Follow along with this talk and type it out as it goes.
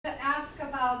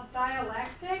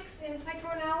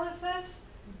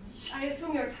I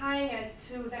assume you're tying it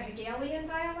to the Hegelian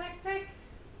dialectic,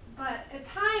 but at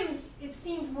times it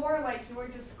seemed more like you were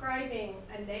describing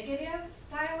a negative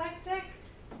dialectic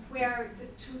where the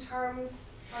two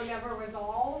terms are never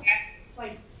resolved.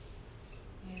 Like,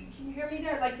 can you hear me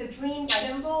there? Like the dream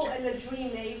symbol and the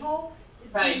dream navel,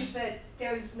 it seems that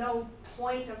there's no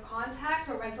point of contact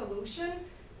or resolution.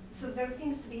 So there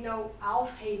seems to be no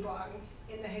Aufhebung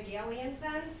in the Hegelian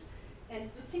sense. And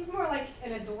it seems more like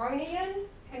an Adornian,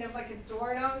 kind of like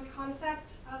Adorno's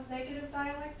concept of negative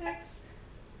dialectics.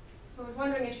 So I was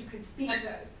wondering if you could speak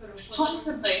to sort of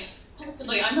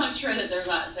possibly. I'm not sure that they're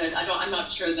that. I'm not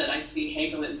sure that I see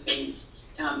Hegel as being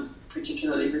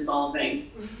particularly resolving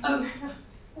of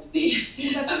the.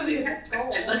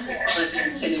 Let's just call it the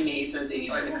antinomies or the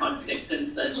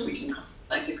contradictions that we can call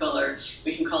dialectical, or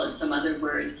we can call it some other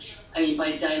word. I mean,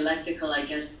 by dialectical, I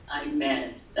guess I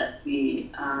meant that the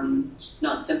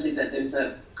not simply that there's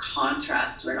a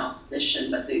contrast or an opposition,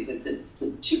 but the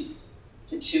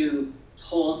two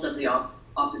poles of the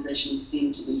opposition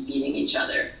seem to be feeding each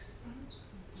other,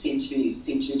 seem to be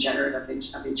generative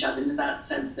of each other. In that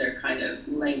sense, they're kind of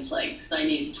linked, like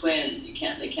Siamese twins. They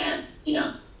can't,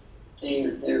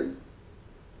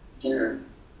 they're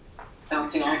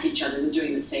bouncing off each other. They're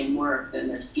doing the same work, then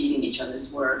they're feeding each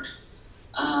other's work.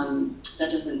 That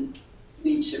doesn't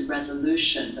lead to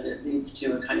resolution, but it leads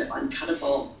to a kind of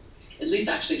uncuttable. It leads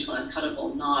actually to an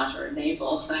uncuttable knot or a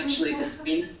navel, actually,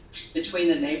 between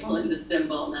the navel and the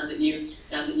symbol. Now that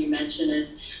you mention it,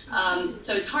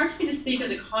 so it's hard for me to speak of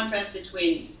the contrast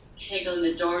between Hegel and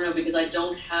Adorno because I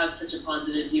don't have such a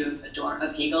positive view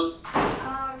of Hegel's.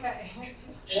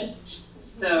 Okay.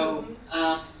 So,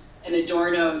 and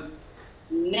Adorno's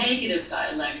negative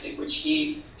dialectic, which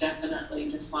he definitely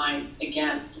defines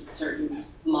against a certain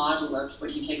model of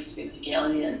what he takes to be the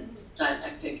Hegelian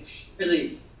dialectic,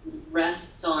 really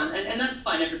rests on, and that's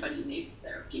fine, everybody needs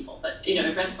their people, but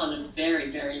it rests on a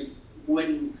very, very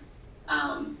wooden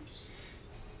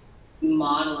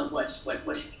model of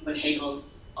what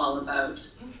Hegel's all about.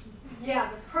 Yeah,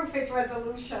 the perfect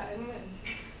resolution.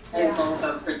 And it's all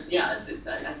about, it's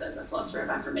as a philosopher of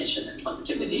affirmation and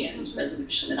positivity and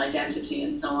resolution and identity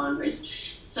and so on.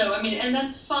 So, I mean, and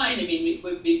that's fine. I mean, it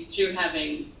would be through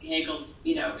having Hegel,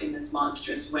 in this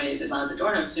monstrous way, it allowed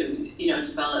Adorno to,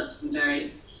 develop some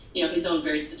very, his own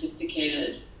very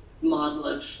sophisticated model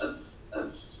of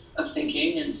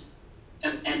thinking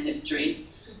and history.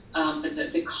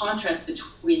 But the contrast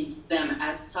between them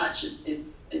as such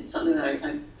is something that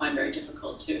I find very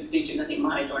difficult to speak to. I think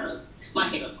my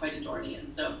Hegel's quite Adornian,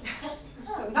 so.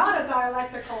 Not a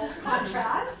dialectical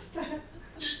contrast.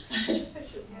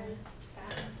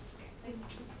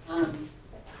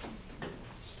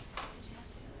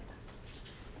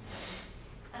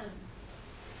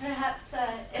 Perhaps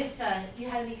if you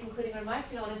had any concluding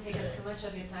remarks, you don't want to take up too much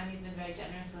of your time. You've been very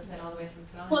generous with it all the way from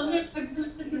Toronto. Well,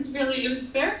 it was very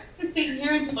interesting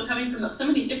hearing people coming from so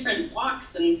many different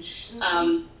walks and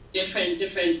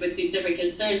different with these different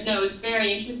concerns. No, it was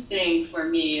very interesting for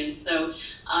me, and so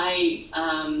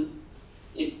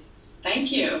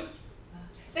thank you.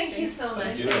 Thank you so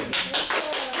much. Thank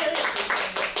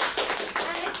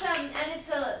you. And it's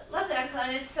a lovely article,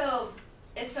 and it's so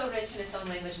rich in its own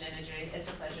language and imagery. It's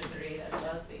a pleasure to read as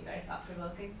well as being very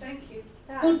thought-provoking. Thank you.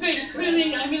 Well, great. I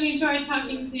really enjoyed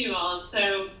talking to you all.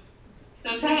 So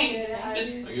thanks.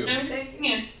 Thank you. Thank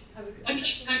you.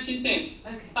 Okay, talk to you soon.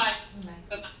 Okay. Bye.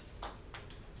 Bye.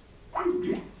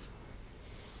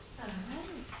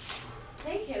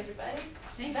 Thank you, everybody.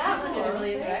 That went in a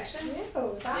million directions. That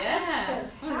was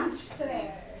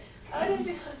fantastic. How did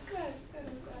you? Good.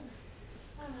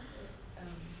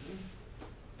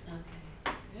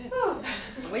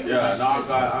 Yeah, no,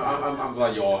 I'm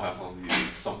glad you all have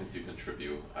something to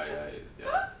contribute.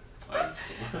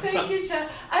 Thank you, Chad.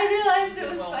 I realized it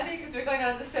was funny because we're going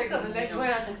around the circle and the next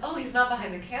morning I was like, oh, he's not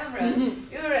behind the camera.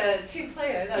 You were a team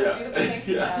player. That was beautiful. Thank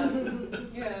you, Chad.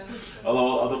 Yeah.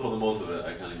 Although for the most of it,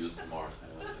 I kind of used Mars.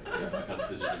 I kind of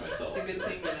positioned myself. It's a good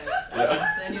thing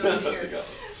Yeah. then you were here.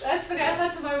 That's funny. I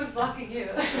thought Tamara was blocking you.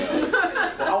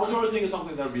 I was always thinking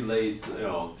something that relates,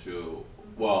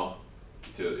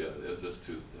 it's just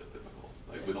too difficult.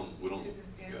 Like we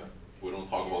don't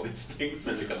talk about these things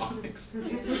in economics.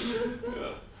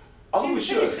 Yeah. Although we should.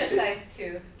 She's pretty precise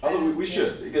too. Although we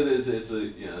should, because it's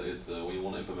when you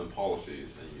want to implement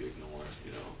policies and you ignore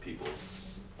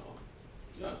people's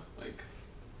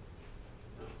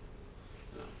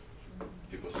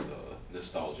people's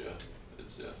nostalgia.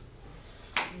 It's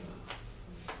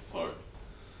hard.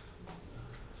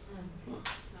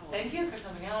 Thank you for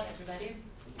coming out, everybody.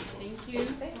 Thank you. you.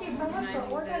 Thank you so much for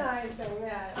organizing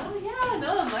that. Oh yeah,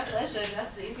 no, my pleasure.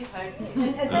 That's the easy part.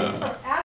 And thanks for asking.